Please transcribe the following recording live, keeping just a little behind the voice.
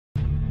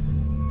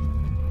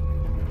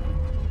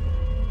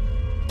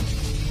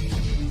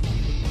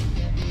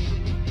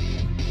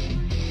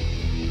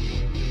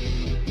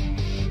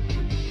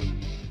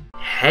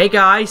Hey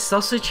guys,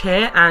 Sausage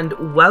here,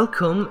 and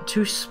welcome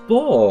to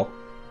Spore.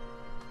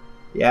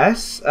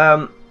 Yes,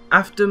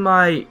 after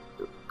my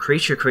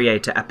Creature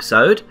Creator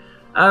episode,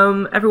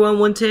 everyone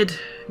wanted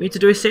me to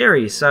do a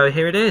series, so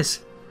here it is.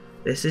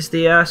 This is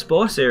the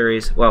Spore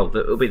series. Well,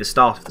 it'll be the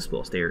start of the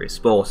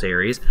Spore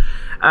series.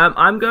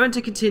 I'm going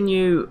to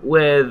continue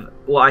with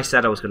what I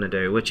said I was going to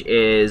do, which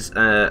is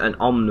an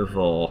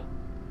omnivore.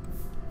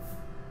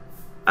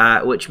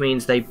 Which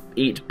means they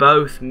eat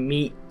both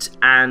meat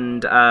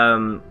and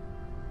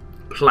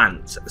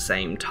plants at the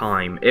same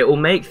time. It will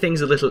make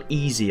things a little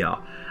easier.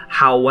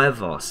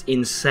 However,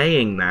 in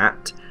saying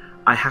that,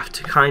 I have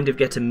to kind of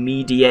get a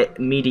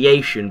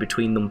mediation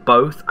between them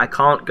both. I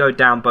can't go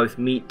down both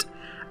meat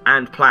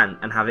and plant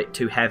and have it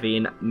too heavy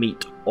in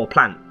meat or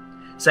plant.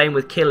 Same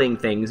with killing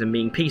things and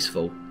being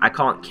peaceful. I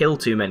can't kill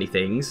too many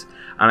things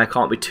and I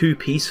can't be too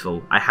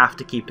peaceful. I have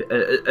to keep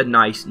a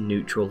nice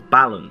neutral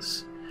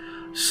balance.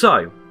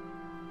 So,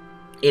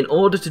 in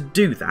order to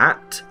do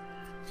that,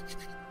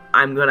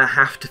 I'm going to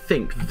have to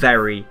think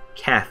very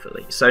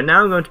carefully. So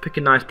now I'm going to pick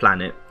a nice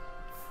planet.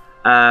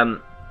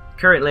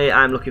 Currently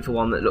I'm looking for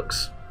one that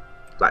looks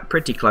like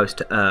pretty close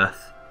to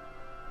Earth.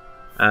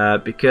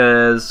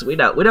 Because we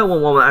don't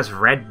want one that has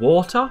red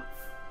water.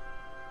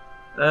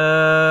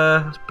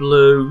 That's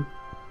blue.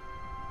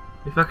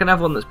 If I can have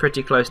one that's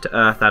pretty close to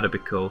Earth, that'd be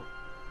cool.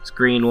 It's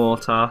green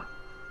water. Are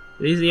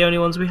these the only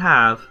ones we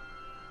have?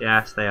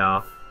 Yes, they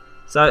are.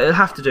 So it'll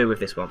have to do with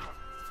this one.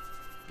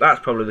 That's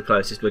probably the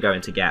closest we're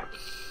going to get.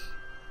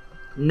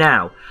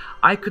 Now,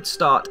 I could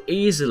start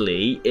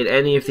easily in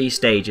any of these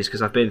stages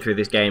because I've been through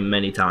this game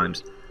many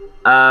times.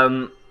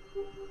 I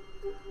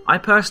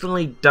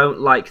personally don't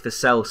like the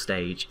cell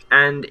stage,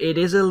 and it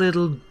is a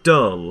little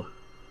dull.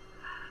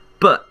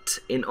 But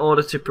in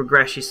order to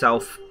progress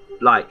yourself,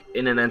 like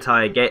in an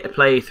entire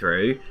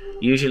playthrough,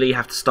 usually you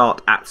have to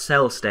start at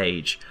cell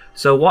stage.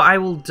 So what I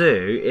will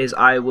do is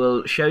I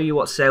will show you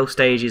what cell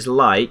stage is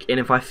like, and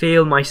if I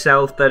feel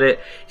myself that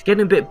it's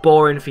getting a bit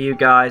boring for you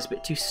guys, a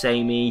bit too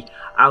samey,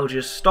 I'll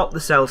just stop the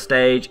cell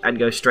stage and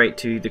go straight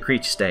to the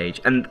creature stage.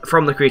 And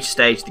from the creature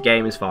stage, the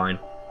game is fine.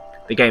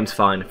 The game's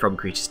fine from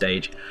creature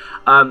stage.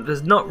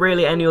 There's not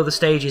really any other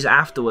stages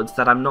afterwards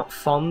that I'm not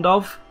fond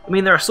of. I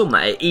mean, there are some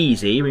that are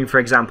easy. I mean, for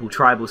example,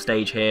 tribal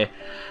stage here.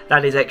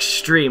 That is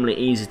extremely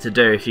easy to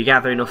do. If you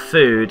gather enough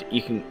food,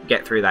 you can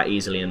get through that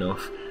easily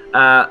enough.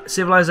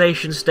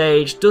 Civilization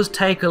stage does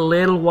take a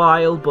little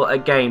while, but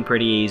again,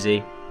 pretty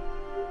easy.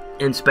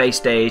 And space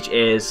stage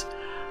is,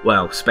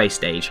 well, space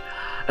stage.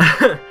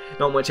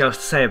 Not much else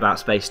to say about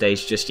space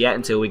stage just yet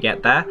until we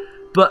get there.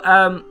 But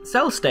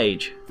cell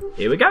stage,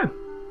 here we go.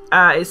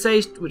 It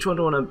says which one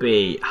do I want to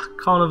be,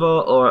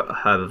 carnivore or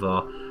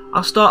herbivore.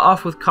 I'll start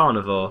off with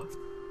carnivore.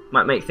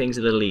 Might make things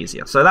a little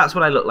easier. So that's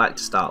what I look like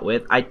to start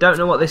with. I don't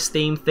know what this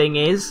theme thing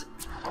is.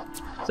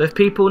 So if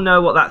people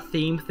know what that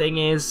theme thing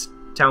is,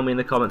 tell me in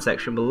the comment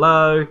section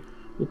below.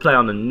 We'll play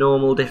on a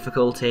normal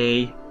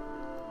difficulty.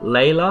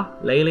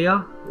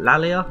 Lalia.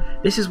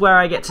 This is where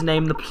I get to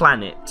name the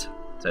planet.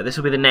 So this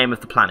will be the name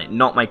of the planet,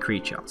 not my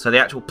creature. So the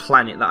actual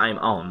planet that I'm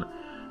on.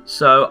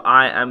 So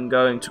I am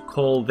going to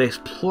call this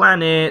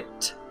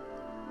planet...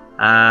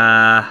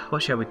 what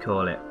shall we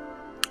call it?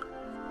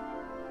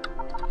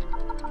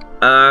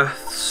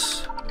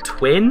 Earth's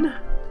twin?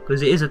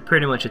 Because it is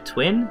pretty much a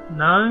twin?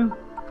 No?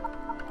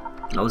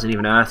 That wasn't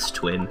even Earth's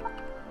twin.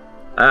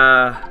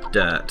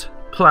 Dirt.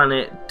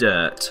 Planet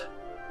Dirt.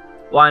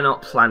 Why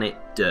not Planet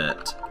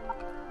Dirt?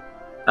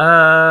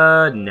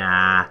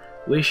 Nah.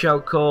 We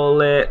shall call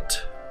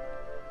it...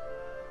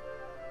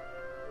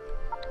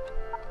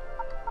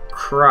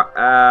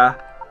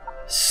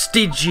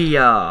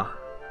 Stygia.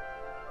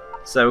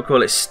 So we'll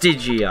call it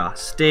Stygia.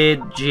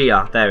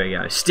 Stygia. There we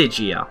go.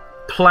 Stygia.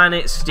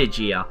 Planet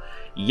Stygia.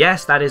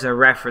 Yes, that is a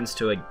reference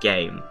to a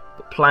game.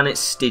 But Planet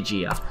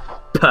Stygia.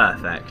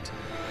 Perfect.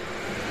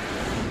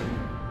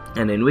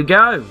 And in we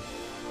go.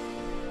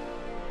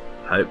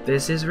 Hope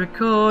this is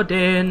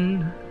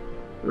recording.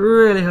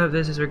 Really hope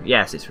this is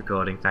yes, it's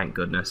recording, thank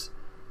goodness.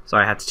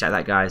 Sorry, I had to check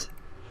that, guys.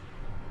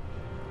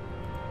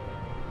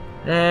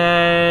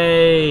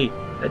 Hey!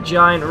 A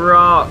giant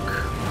rock!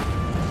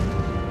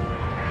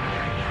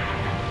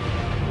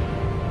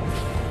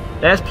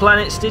 There's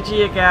Planet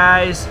Stygia,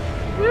 guys!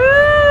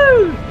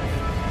 Woo!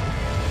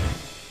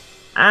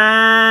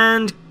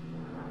 And...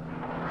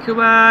 come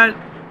on!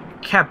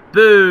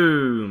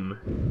 Kaboom!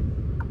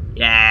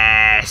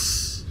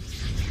 Yes!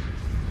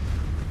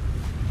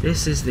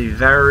 This is the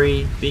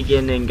very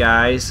beginning,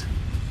 guys.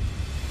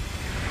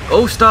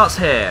 All starts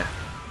here.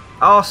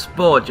 Our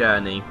Spore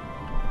journey.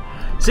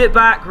 Sit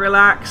back,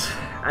 relax,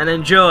 and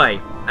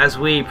enjoy as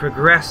we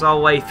progress our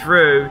way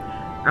through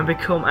and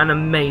become an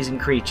amazing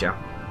creature.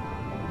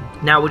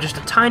 Now we're just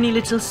a tiny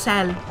little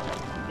cell.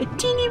 A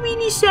teeny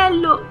weeny cell,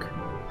 look.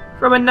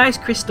 From a nice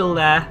crystal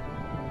there.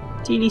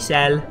 Teeny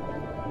cell.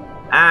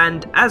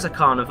 And as a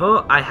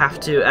carnivore, I have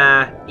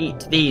to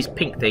eat these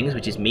pink things,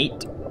 which is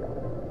meat.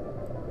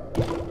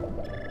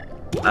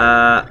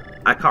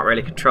 I can't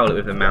really control it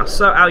with the mouse,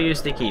 so I'll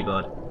use the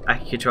keyboard. I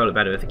can control it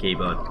better with the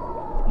keyboard.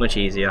 Much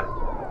easier.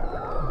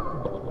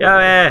 Go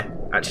here!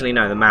 Actually,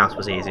 no, the mouse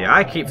was easier.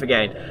 I keep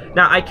forgetting.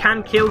 Now, I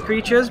can kill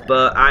creatures,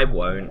 but I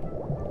won't.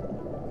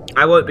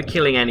 I won't be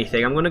killing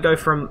anything. I'm going to go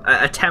from...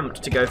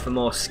 attempt to go for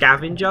more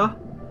scavenger.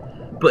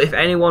 But if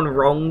anyone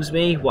wrongs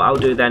me, what I'll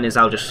do then is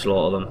I'll just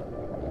slaughter them.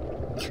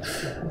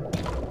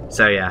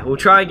 So yeah, we'll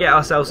try and get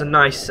ourselves a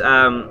nice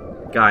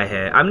guy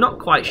here. I'm not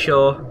quite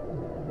sure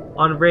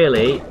on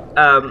really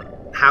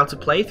how to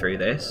play through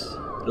this.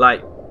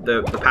 Like,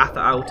 the path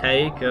that I'll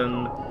take,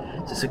 and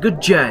it's a good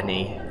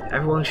journey.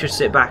 Everyone should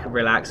sit back and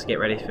relax and get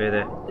ready for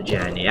the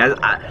journey.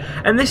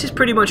 And this is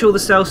pretty much all the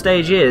cell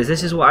stage is.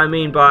 This is what I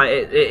mean by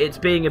it's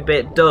being a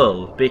bit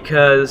dull,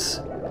 because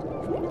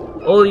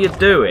all you're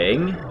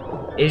doing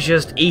is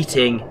just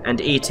eating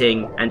and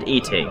eating and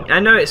eating. I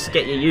know it's to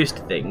get you used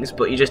to things,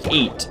 but you just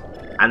eat,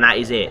 and that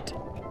is it.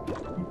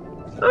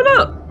 Oh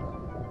no!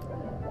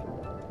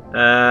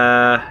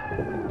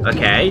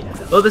 Okay.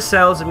 Other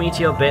cells and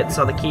meteor bits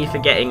are the key for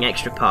getting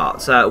extra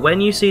parts. When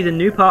you see the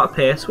new part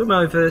appear, swim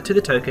over to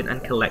the token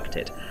and collect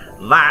it.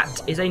 That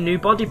is a new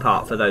body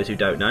part for those who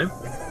don't know.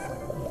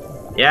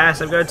 Yes,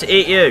 I'm going to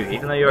eat you,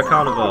 even though you're a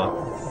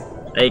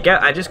carnivore. There you go,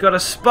 I just got a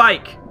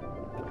spike!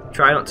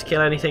 Try not to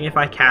kill anything if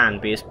I can.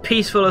 Be as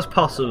peaceful as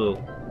possible.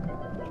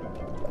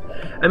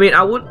 I mean,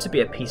 I want to be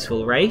a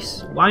peaceful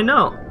race. Why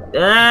not?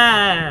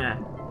 Ah!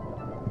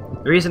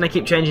 The reason I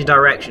keep changing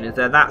direction is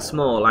they're that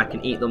small I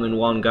can eat them in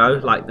one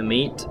go, like the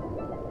meat.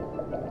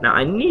 Now,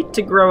 I need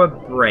to grow a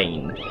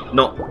brain.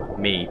 Not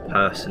me,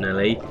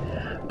 personally.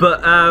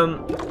 But,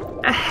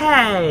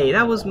 hey,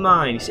 that was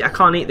mine. You see, I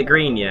can't eat the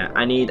green yet.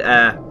 I need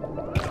a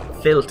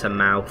filter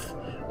mouth.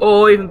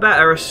 Or, even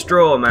better, a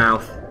straw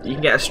mouth. You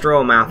can get a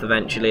straw mouth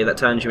eventually that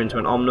turns you into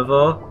an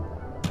omnivore.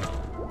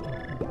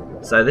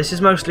 So, this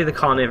is mostly the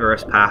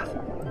carnivorous path.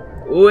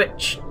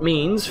 Which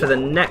means, for the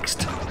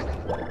next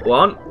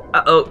one...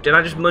 Uh-oh, did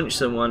I just munch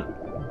someone?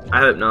 I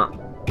hope not.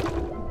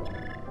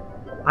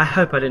 I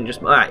hope I didn't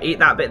just... Alright, eat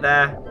that bit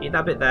there. Eat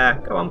that bit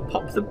there. Go on,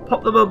 pop the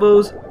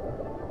bubbles.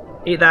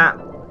 Eat that.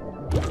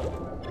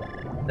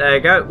 There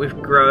you go, we've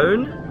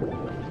grown.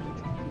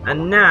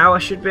 And now I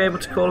should be able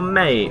to call a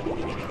mate.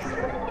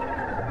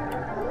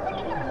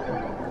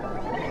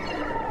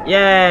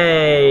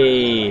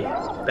 Yay!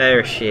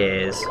 There she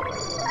is.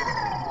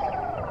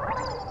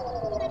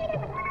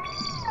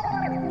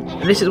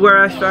 And this is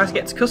where I first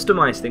get to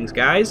customise things,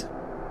 guys.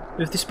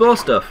 With the Spore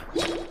stuff.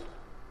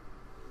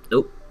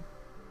 Oh.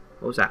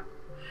 What was that?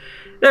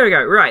 There we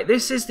go. Right,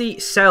 this is the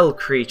Cell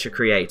Creature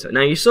Creator.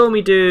 Now, you saw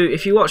me do...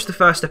 If you watched the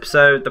first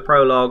episode, the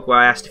prologue, where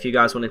I asked if you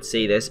guys wanted to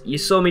see this, you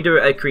saw me do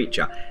a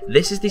creature.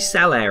 This is the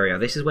cell area.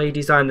 This is where you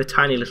design the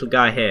tiny little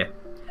guy here.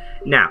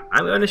 Now,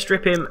 I'm going to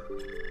strip him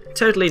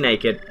totally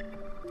naked.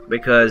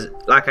 Because,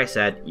 like I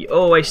said, you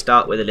always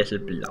start with a little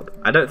blob.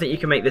 I don't think you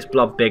can make this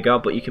blob bigger,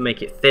 but you can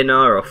make it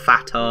thinner or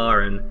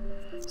fatter, and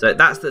so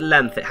that's the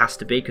length it has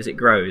to be because it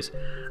grows.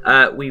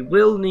 We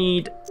will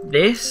need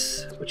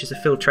this, which is a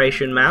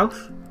filtration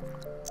mouth.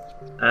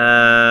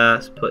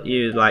 Let's put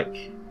you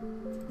like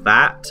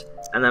that,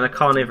 and then a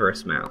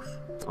carnivorous mouth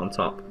on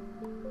top.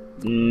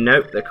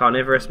 Nope, the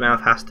carnivorous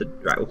mouth has to...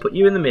 Right, we'll put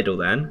you in the middle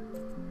then.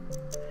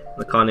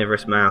 The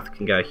carnivorous mouth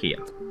can go here.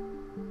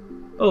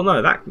 Oh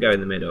no, that can go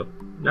in the middle.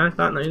 No, is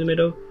that not in the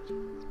middle?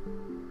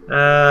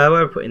 Where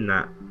are we putting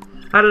that?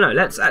 I don't know,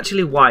 let's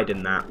actually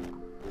widen that.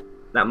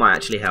 That might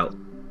actually help.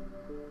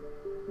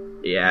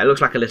 Yeah, it looks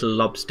like a little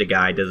lobster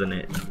guy, doesn't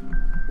it?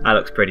 That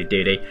looks pretty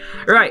duty.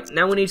 Right,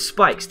 now we need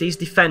spikes, these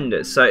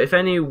defenders. So if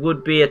any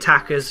would-be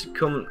attackers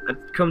come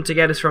to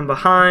get us from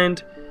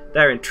behind,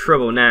 they're in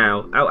trouble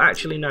now. Oh,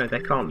 actually no, they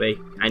can't be.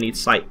 I need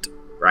sight.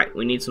 Right,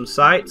 we need some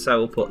sight, so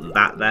we'll put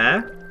that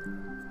there.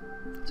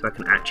 So I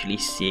can actually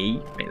see.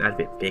 Make that a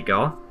bit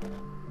bigger.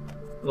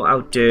 What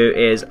I'll do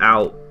is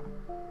I'll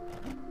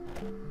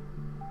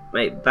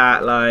make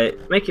that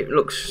like... Make it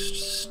look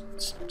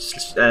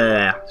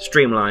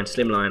streamlined,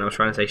 slimline. I was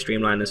trying to say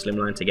streamline and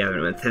slimline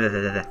together.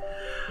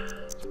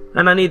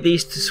 And I need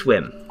these to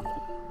swim.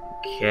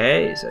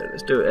 Okay, so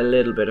let's do a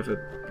little bit of a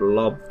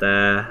blob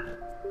there.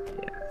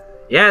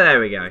 Yeah, there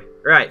we go.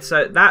 Right,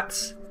 so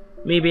that's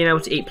me being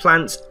able to eat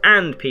plants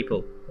and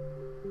people.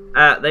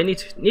 They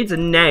needs a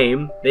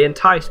name. The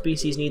entire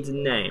species needs a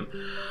name.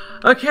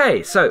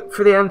 Okay, so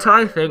for the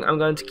entire thing, I'm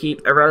going to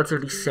keep a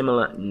relatively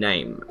similar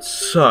name.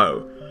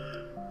 So,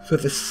 for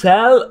the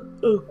cell,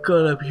 oh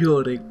god, I'm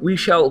yawning. We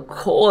shall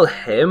call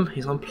him.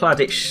 He's on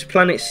planet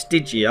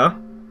Stygia.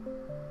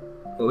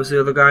 What was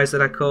the other guys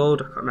that I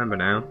called? I can't remember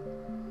now.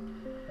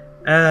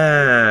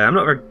 I'm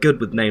not very good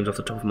with names off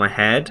the top of my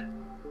head.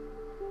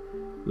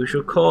 We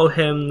shall call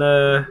him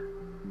the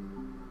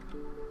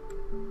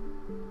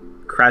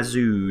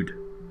Krazood.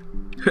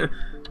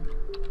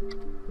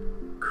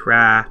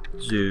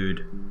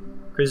 Krazood.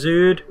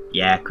 Krazood?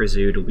 Yeah,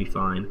 Krazood will be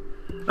fine.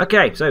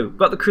 Okay, so we've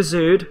got the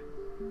Krazood,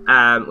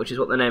 which is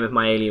what the name of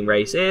my alien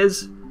race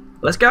is.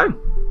 Let's go.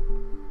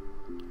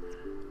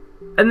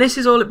 And this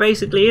is all it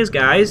basically is,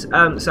 guys.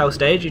 Cell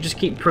stage. You just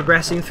keep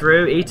progressing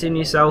through, eating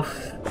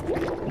yourself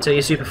until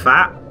you're super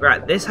fat.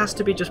 Right, this has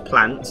to be just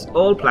plants.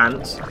 All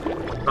plants.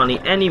 Can't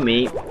eat any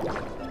meat.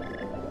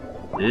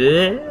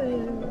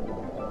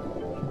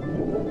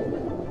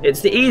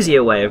 It's the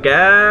easier way of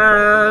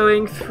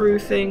going through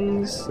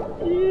things.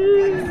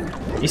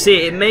 You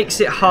see, it makes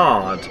it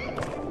hard,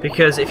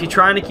 because if you're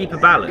trying to keep a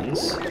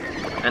balance,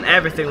 and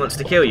everything wants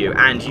to kill you,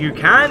 and you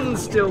can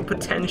still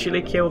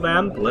potentially kill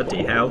them,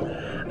 bloody hell,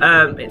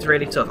 it's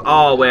really tough.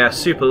 Oh, we're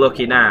super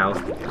lucky now.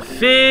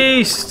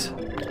 Feast!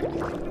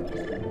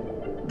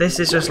 This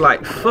is just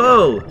like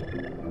full.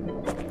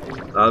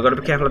 Oh, I've got to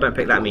be careful I don't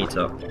pick that meat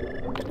up.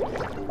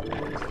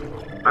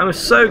 I'm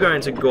so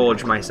going to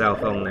gorge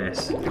myself on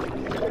this.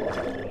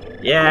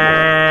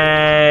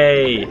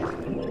 Yay!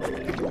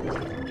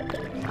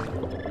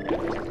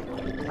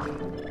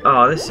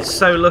 Oh, this is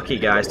so lucky,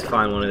 guys, to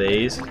find one of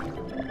these.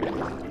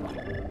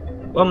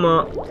 One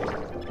more.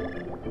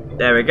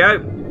 There we go.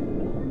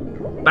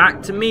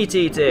 Back to meat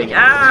eating.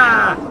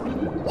 Ah!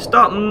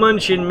 Stop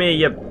munching me,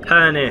 you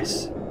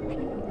pernice.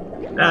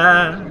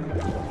 Ah!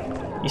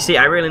 You see,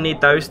 I really need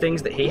those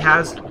things that he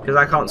has, because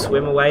I can't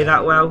swim away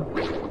that well.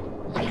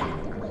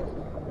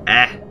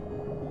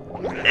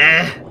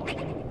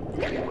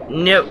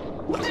 Nope.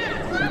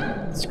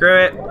 Screw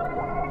it.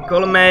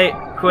 Call a mate.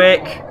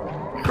 Quick.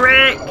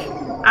 Quick!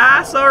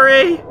 Ah,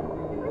 sorry!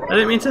 I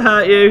didn't mean to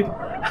hurt you.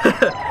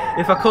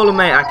 If I call a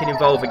mate, I can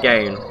evolve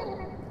again.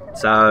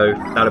 So,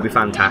 that'll be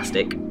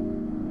fantastic.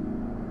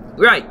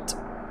 Right.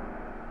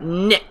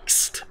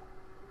 Next.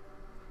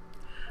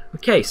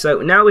 Okay,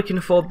 so now we can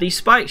afford these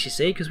spikes, you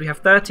see, because we have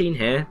 13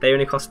 here. They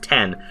only cost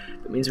 10.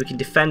 That means we can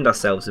defend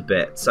ourselves a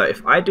bit. So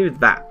if I do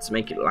that to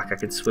make it look like I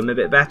can swim a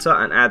bit better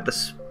and add the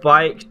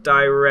spike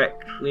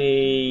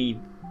directly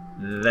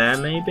there,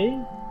 maybe?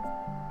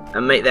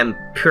 And make them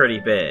pretty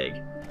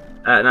big.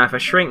 Now if I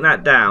shrink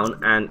that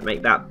down and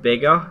make that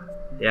bigger,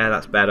 yeah,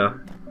 that's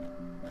better.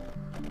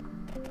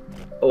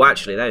 Oh,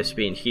 actually, those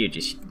being huge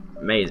is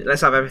amazing.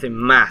 Let's have everything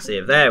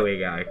massive. There we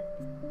go.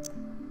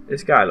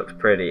 This guy looks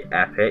pretty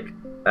epic.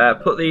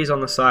 Put these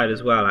on the side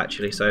as well,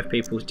 actually, so if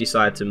people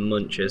decide to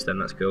munch us, then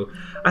that's cool.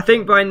 I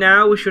think by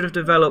now we should have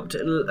developed,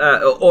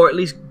 or at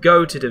least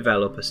go to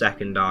develop a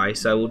second eye,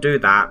 so we'll do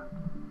that.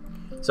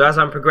 So as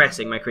I'm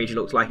progressing, my creature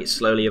looks like it's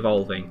slowly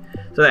evolving.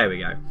 So there we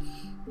go.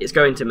 It's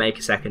going to make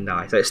a second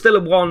eye. So it's still a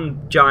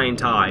one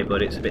giant eye,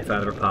 but it's a bit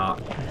further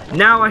apart.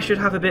 Now I should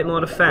have a bit more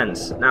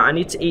defense. Now I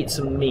need to eat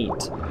some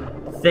meat.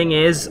 Thing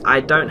is,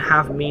 I don't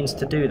have means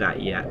to do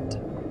that yet.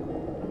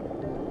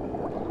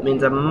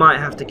 Means I might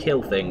have to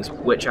kill things,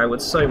 which I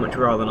would so much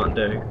rather not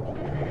do.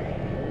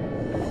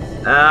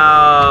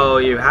 Oh,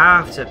 you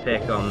have to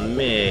pick on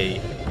me.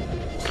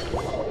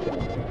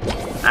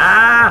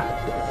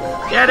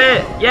 Ah! Get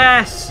it!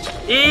 Yes!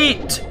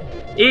 Eat!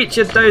 Eat,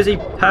 you dozy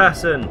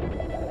person!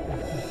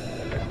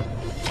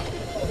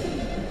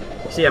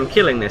 See, I'm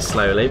killing this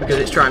slowly because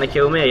it's trying to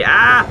kill me.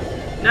 Ah!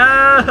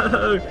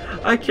 No!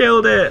 I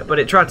killed it! But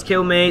it tried to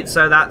kill me,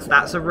 so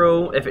that's a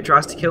rule. If it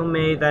tries to kill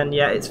me, then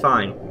yeah, it's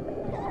fine.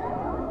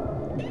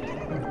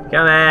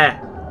 Come here!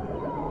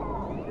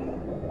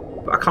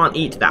 But I can't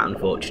eat that,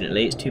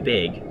 unfortunately. It's too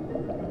big.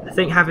 I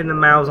think having the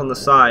mouths on the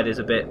side is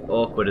a bit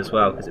awkward as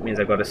well, because it means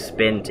I've got to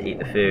spin to eat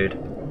the food.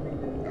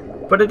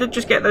 But I did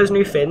just get those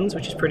new fins,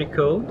 which is pretty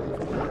cool.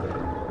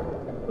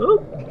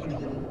 Ooh.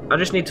 I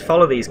just need to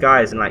follow these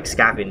guys and, like,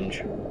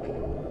 scavenge.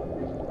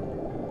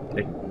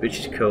 Which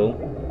is cool.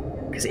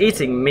 Because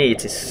eating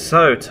meat is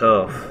so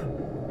tough.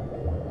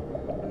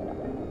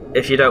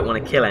 If you don't want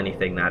to kill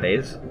anything, that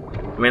is.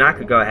 I mean, I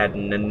could go ahead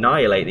and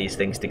annihilate these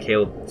things to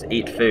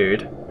eat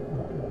food.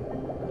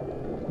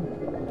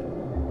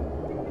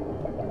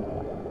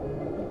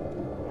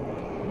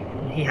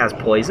 He has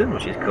poison,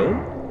 which is cool.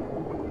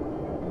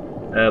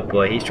 Oh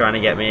boy, he's trying to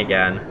get me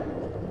again.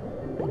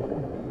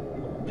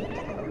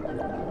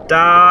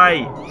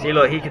 Die! See,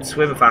 look, he can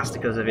swim faster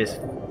because of his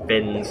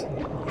fins.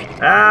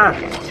 Ah!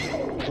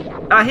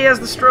 Ah, he has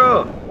the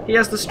straw! He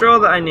has the straw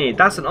that I need.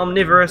 That's an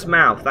omnivorous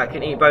mouth that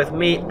can eat both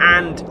meat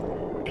and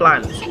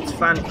plants. It's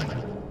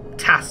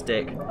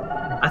fantastic.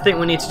 I think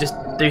we need to just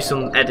do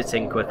some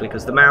editing quickly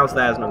because the mouths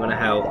there is not going to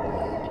help.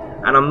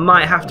 And I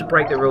might have to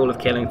break the rule of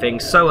killing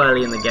things so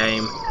early in the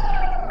game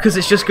because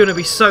it's just going to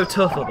be so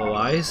tough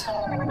otherwise.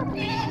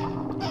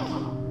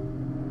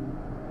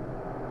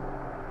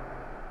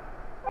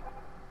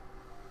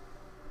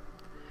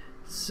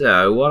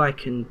 So what I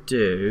can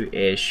do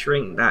is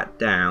shrink that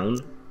down,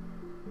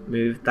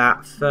 move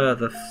that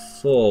further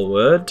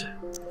forward.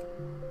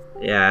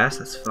 Yes,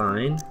 that's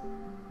fine.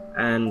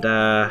 And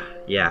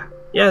yeah,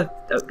 oh,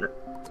 no.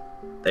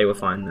 They were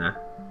fine there.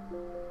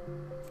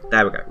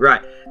 There we go.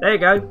 Right, there you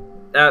go.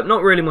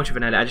 Not really much of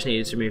an edit, I just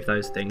needed to remove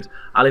those things.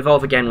 I'll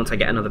evolve again once I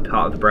get another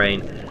part of the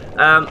brain.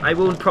 I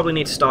will probably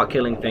need to start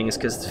killing things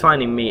because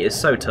finding meat is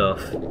so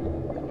tough.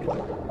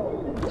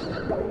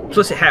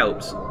 Plus it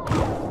helps.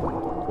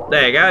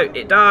 There you go,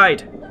 it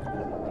died.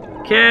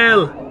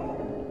 Kill!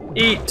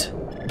 Eat!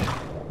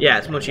 Yeah,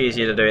 it's much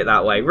easier to do it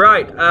that way.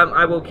 Right,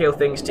 I will kill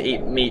things to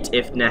eat meat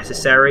if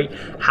necessary.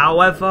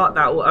 However,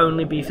 that will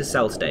only be for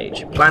cell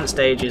stage. Plant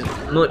stage is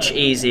much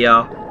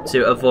easier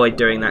to avoid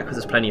doing that because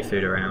there's plenty of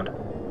food around.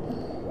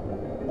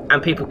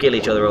 And people kill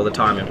each other all the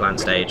time in plant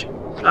stage.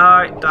 Oh,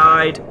 it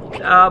died.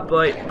 Oh,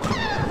 boy.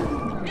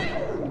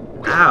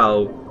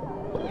 Ow.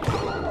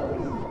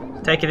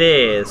 Take it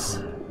is.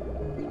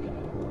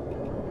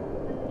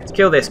 Let's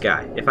kill this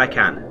guy, if I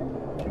can.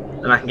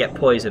 And I can get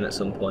poison at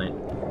some point.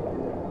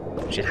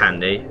 Which is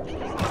handy.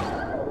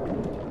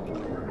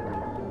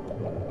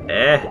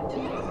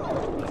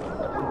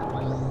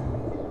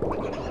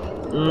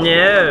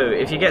 No,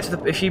 if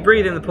you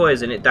breathe in the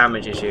poison, it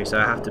damages you, so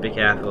I have to be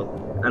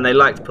careful. And they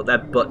like to put their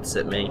butts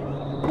at me.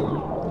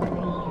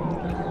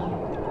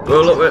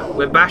 Oh look,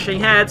 we're bashing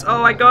heads.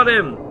 Oh, I got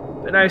him!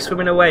 But now he's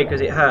swimming away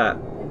because it hurt.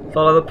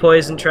 Follow the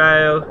poison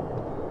trail.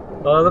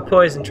 Follow the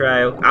poison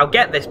trail. I'll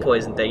get this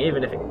poison thing,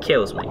 even if it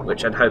kills me,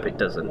 which I'd hope it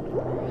doesn't.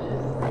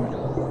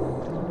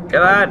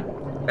 Come on!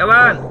 Come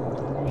on!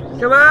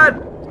 Come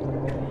on!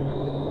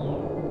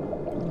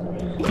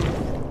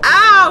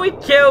 Ow! He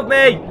killed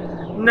me!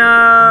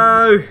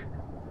 No!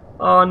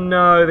 Oh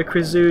no, the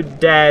Krazood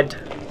dead.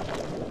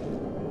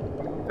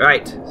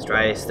 Right, let's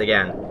try this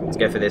again. Let's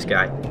go for this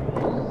guy.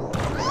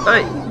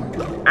 Hey!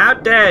 How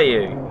dare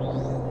you!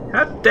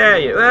 How dare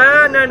you!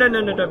 Oh, no, no,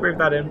 no, no, don't breathe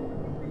that in.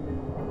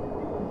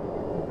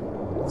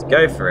 Let's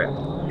go for it.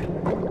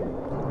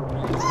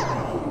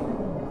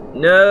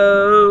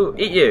 No!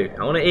 Eat you!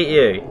 I want to eat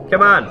you.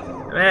 Come on!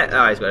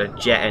 Oh, he's got a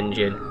jet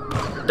engine.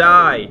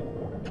 Die!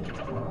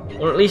 I want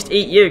to at least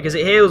eat you because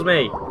it heals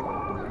me.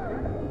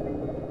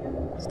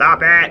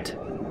 Stop it!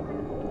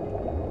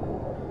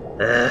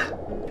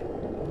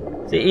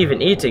 See,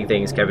 even eating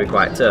things can be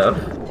quite tough.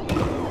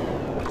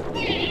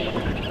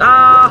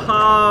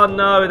 Oh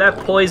no, their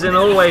poison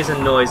always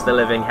annoys the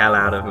living hell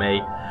out of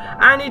me.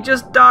 And he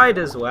just died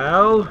as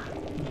well.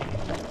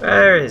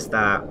 Where is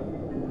that?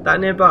 That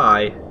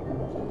nearby?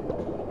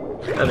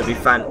 That'd be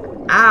fan.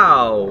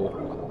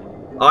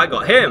 Ow! Oh, I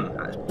got him.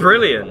 That's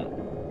brilliant.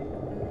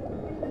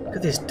 Look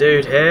at this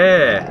dude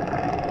here.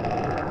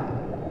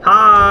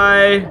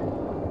 Hi.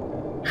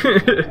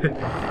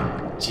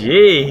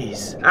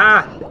 Jeez.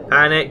 Ah,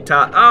 panic.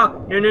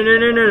 Oh, no, no, no,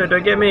 no, no,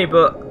 don't get me.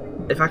 But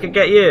if I could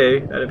get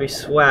you, that'd be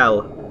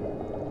swell.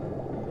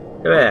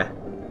 Go here.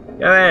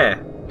 Go here.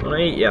 I want to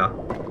eat you.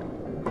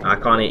 I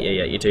can't eat you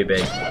yet. You're too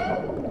big.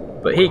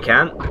 But he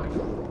can.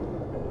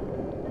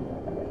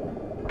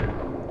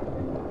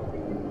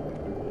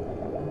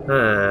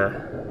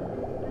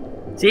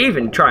 See,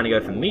 even trying to go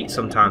for meat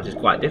sometimes is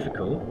quite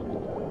difficult.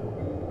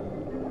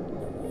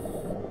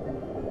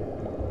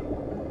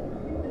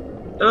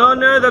 Oh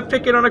no, they're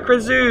picking on a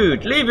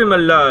Krazood. Leave him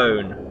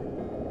alone.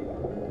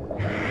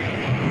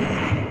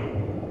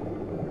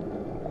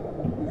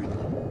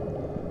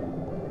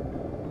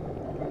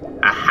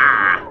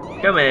 Aha!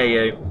 Come here,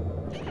 you.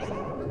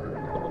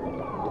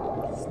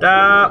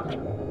 Stop.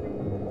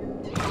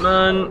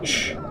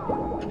 Munch.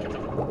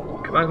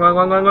 Come on, come on,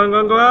 come on, come on, come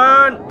on, come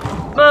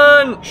on.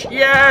 Munch!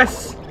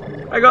 Yes!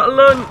 I got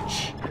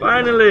lunch!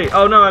 Finally!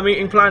 Oh no, I'm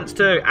eating plants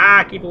too.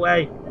 Ah, keep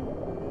away.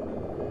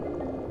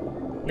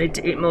 Need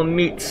to eat more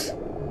meats.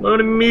 More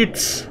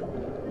meats.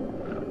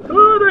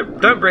 Oh,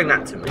 don't bring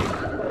that to me.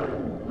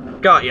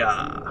 Got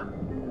ya.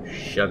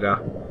 Sugar.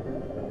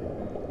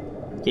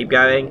 Keep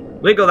going.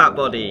 Wiggle that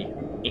body.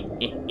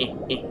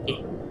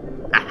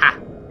 Aha.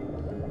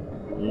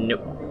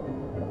 Nope.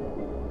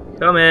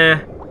 Come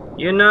here.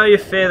 You know you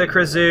fear the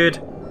Krazood.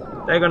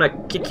 They're gonna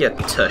kick your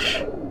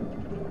tush.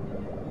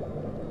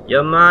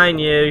 You're mine,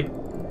 you.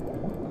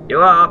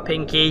 You are,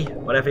 Pinky.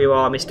 Whatever you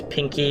are, Mr.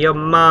 Pinky, you're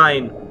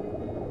mine.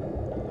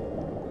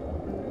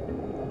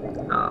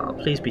 Oh,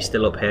 please be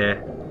still up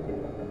here.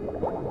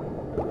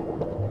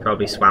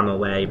 Probably swam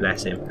away,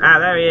 bless him. Ah,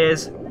 there he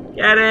is.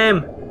 Get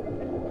him!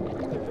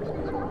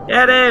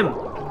 Get him!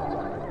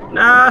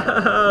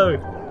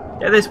 No!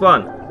 Get this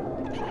one.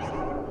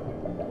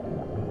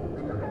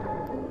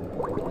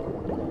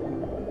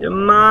 You're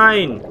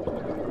mine.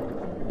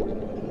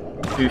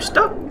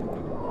 Booster?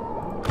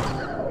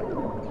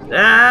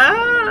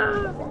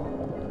 Ah!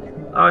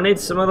 Oh, I need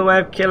some other way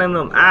of killing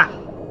them. Ah!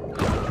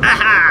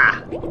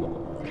 Aha!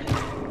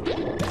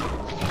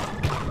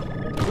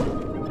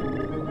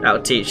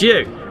 That'll teach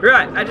you.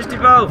 Right, I just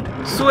evolved.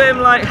 Swim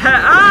like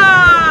hell.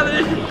 Ah!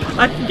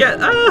 I can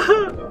get.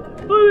 Ah!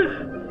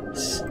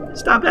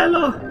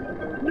 Stabella.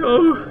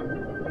 No.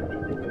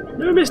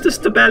 No, Mr.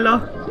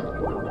 Stabella.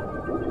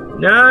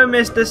 No,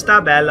 Mr.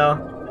 Stabella.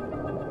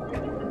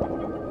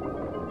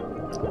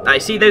 I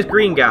see those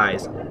green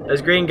guys.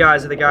 Those green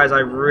guys are the guys I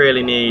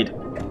really need.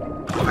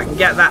 If I can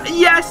get that.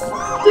 Yes! And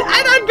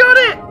I got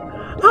it!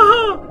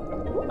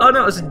 Oh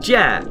no, it was a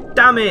jet.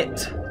 Damn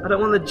it. I don't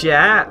want the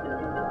jet.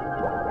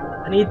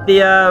 I need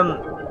the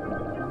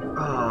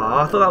oh,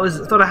 I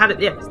thought I had it.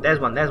 Yes, there's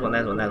one.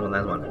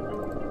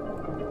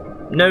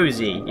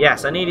 Nosy.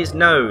 Yes, I need its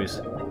nose.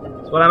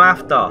 That's what I'm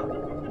after.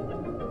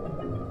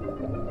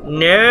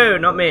 No,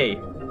 not me.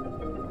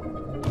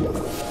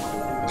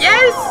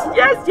 Yes!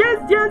 Yes,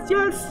 yes, yes,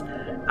 yes!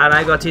 And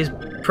I got his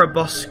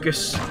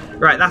proboscis.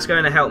 Right, that's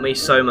going to help me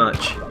so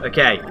much.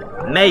 Okay,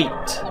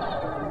 mate.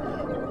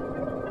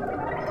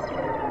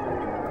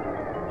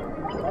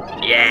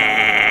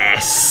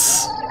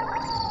 Yes!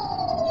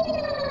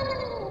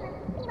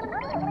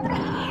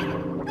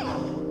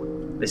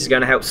 This is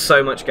going to help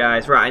so much,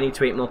 guys. Right, I need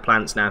to eat more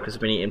plants now because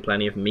I've been eating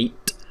plenty of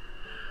meat.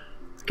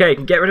 Okay, I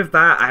can get rid of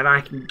that, and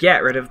I can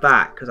get rid of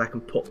that because I can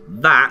put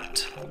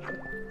that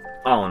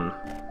on.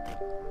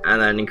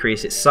 And then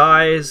increase its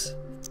size.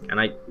 Can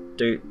I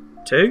do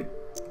 2?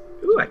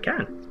 Ooh, I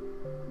can.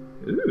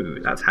 Ooh,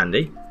 that's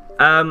handy.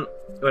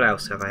 What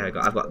else have I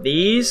got? I've got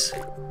these.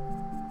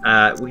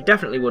 We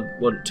definitely would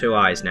want 2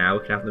 eyes now.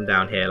 We can have them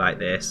down here like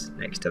this,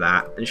 next to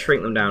that, and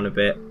shrink them down a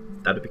bit.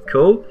 That'd be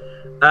cool.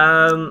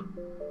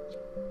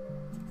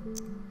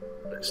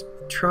 Let's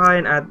try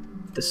and add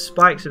the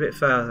spikes a bit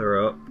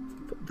further up.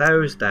 Put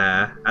those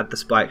there. Add the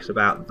spikes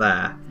about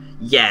there.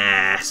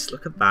 Yes!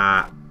 Look at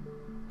that.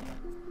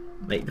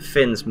 Make the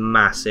fins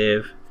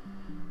massive.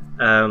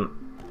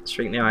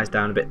 Shrink the eyes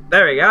down a bit.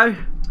 There we go.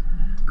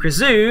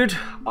 Krizood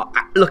are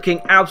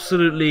looking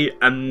absolutely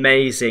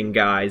amazing,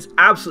 guys.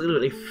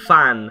 Absolutely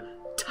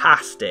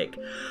fantastic.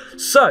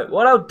 So,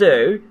 what I'll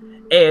do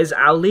is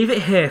I'll leave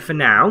it here for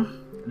now.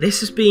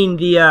 This has been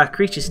the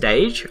creature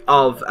stage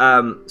of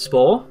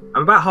Spore.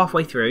 I'm about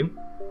halfway through.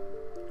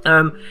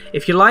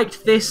 If you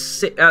liked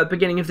this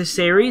beginning of this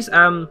series,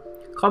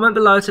 comment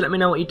below to let me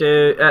know what you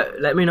do.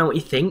 Let me know what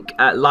you think.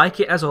 Like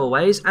it as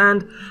always,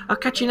 and I'll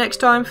catch you next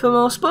time for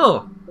more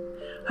Spore.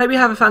 Hope you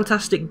have a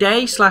fantastic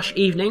day /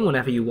 evening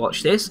whenever you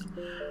watch this,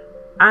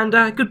 and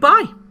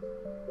goodbye.